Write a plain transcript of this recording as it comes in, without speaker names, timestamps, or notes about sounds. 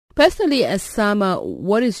Personally, as Sama,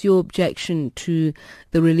 what is your objection to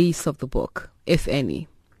the release of the book, if any?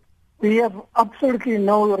 We have absolutely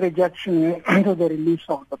no rejection to the release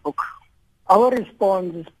of the book. Our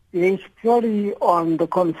response is based purely on the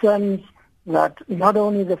concerns that not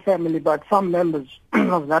only the family but some members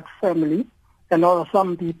of that family and also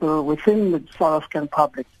some people within the South African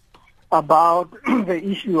public about the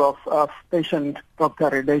issue of patient-doctor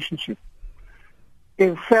relationship.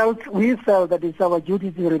 We felt that it's our duty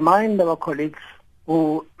to remind our colleagues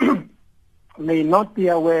who may not be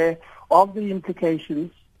aware of the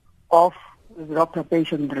implications of the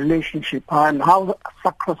doctor-patient relationship and how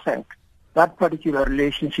sacrosanct that particular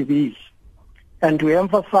relationship is, and to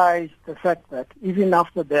emphasize the fact that even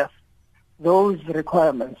after death, those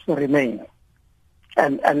requirements remain.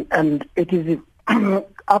 And it is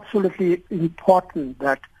absolutely important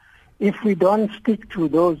that if we don't stick to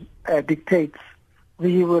those dictates,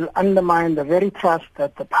 we will undermine the very trust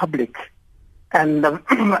that the public and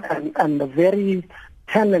the very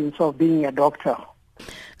tenets of being a doctor.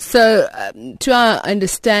 So, to our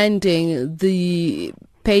understanding, the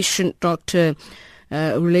patient-doctor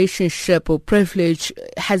relationship or privilege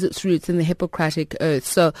has its roots in the Hippocratic Oath.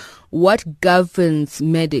 So, what governs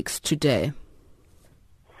medics today?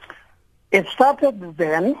 It started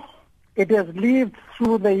then. It has lived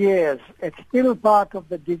through the years. It's still part of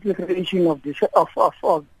the Declaration of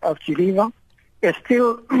Geneva. It's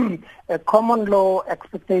still a common law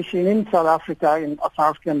expectation in South Africa, in South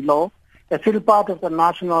African law. It's still part of the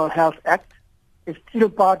National Health Act. It's still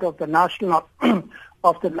part of the National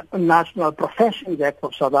Professions Act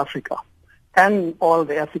of South Africa, and all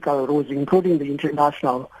the ethical rules, including the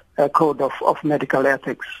International Code of Medical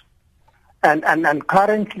Ethics. And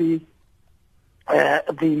currently,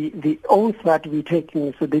 the oath that we're taking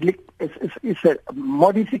is a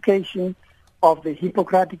modification of the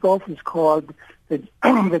Hippocratic Oath. It's called the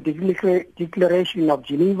Declaration of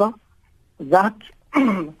Geneva. That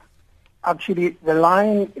actually, the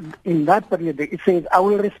line in that particular, it says, "I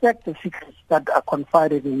will respect the secrets that are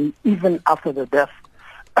confided in me even after the death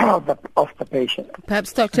of the patient."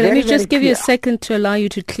 Perhaps, Doctor, let me just give you a second to allow you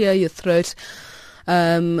to clear your throat.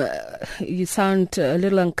 You sound a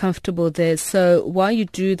little uncomfortable there. So while you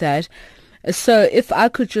do that, so if I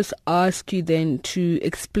could just ask you then to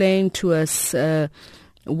explain to us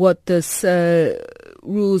what this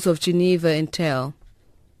rules of Geneva entail.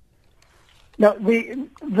 Now, the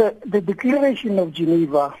Declaration of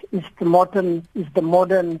Geneva is the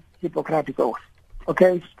modern Hippocratic Oath.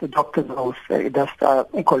 Okay, it's the doctor's oath. That's the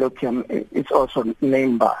colloquium. It's also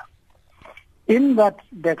named by. In that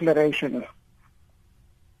declaration,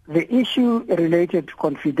 the issue related to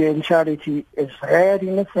confidentiality is read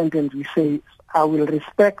in a sentence. We say, "I will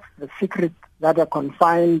respect the secrets that are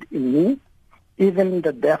confined in me, even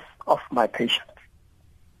the death of my patient."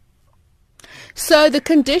 So the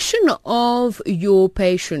condition of your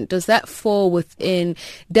patient, does that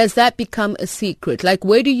become a secret? Like,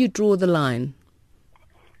 where do you draw the line?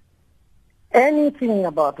 Anything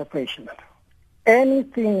about the patient,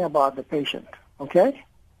 okay?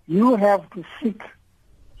 You have to seek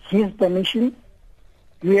his permission.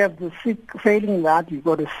 You have to seek, failing that, you've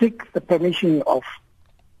got to seek the permission of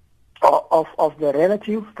the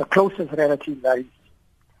relative, the closest relative that is.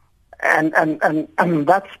 And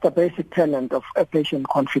that's the basic tenet of a patient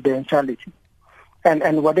confidentiality.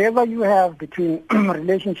 And whatever you have between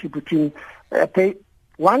relationship between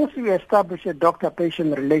once you establish a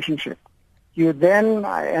doctor-patient relationship, you then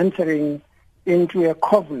are entering into a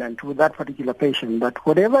covenant with that particular patient that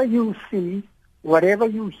whatever you see, whatever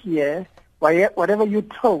you hear, whatever you're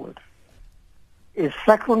told is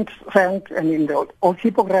sacrosanct, and in the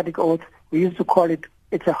Hippocratic Oath, we used to call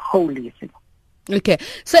it's a holy thing. Okay,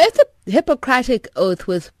 so if the Hippocratic Oath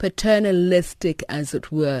was paternalistic, as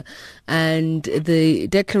it were, and the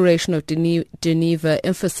Declaration of Geneva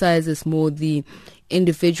emphasizes more the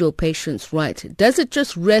individual patient's right, does it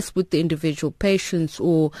just rest with the individual patients,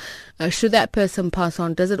 or should that person pass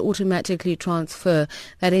on, does it automatically transfer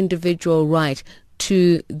that individual right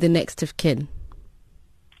to the next of kin?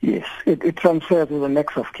 Yes, it transfers to the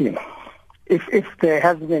next of kin. If there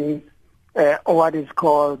has been what is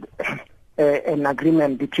called an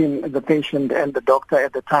agreement between the patient and the doctor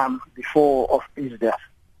at the time before of his death.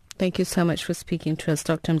 Thank you so much for speaking to us,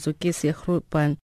 Dr. Mzukisi Grootman.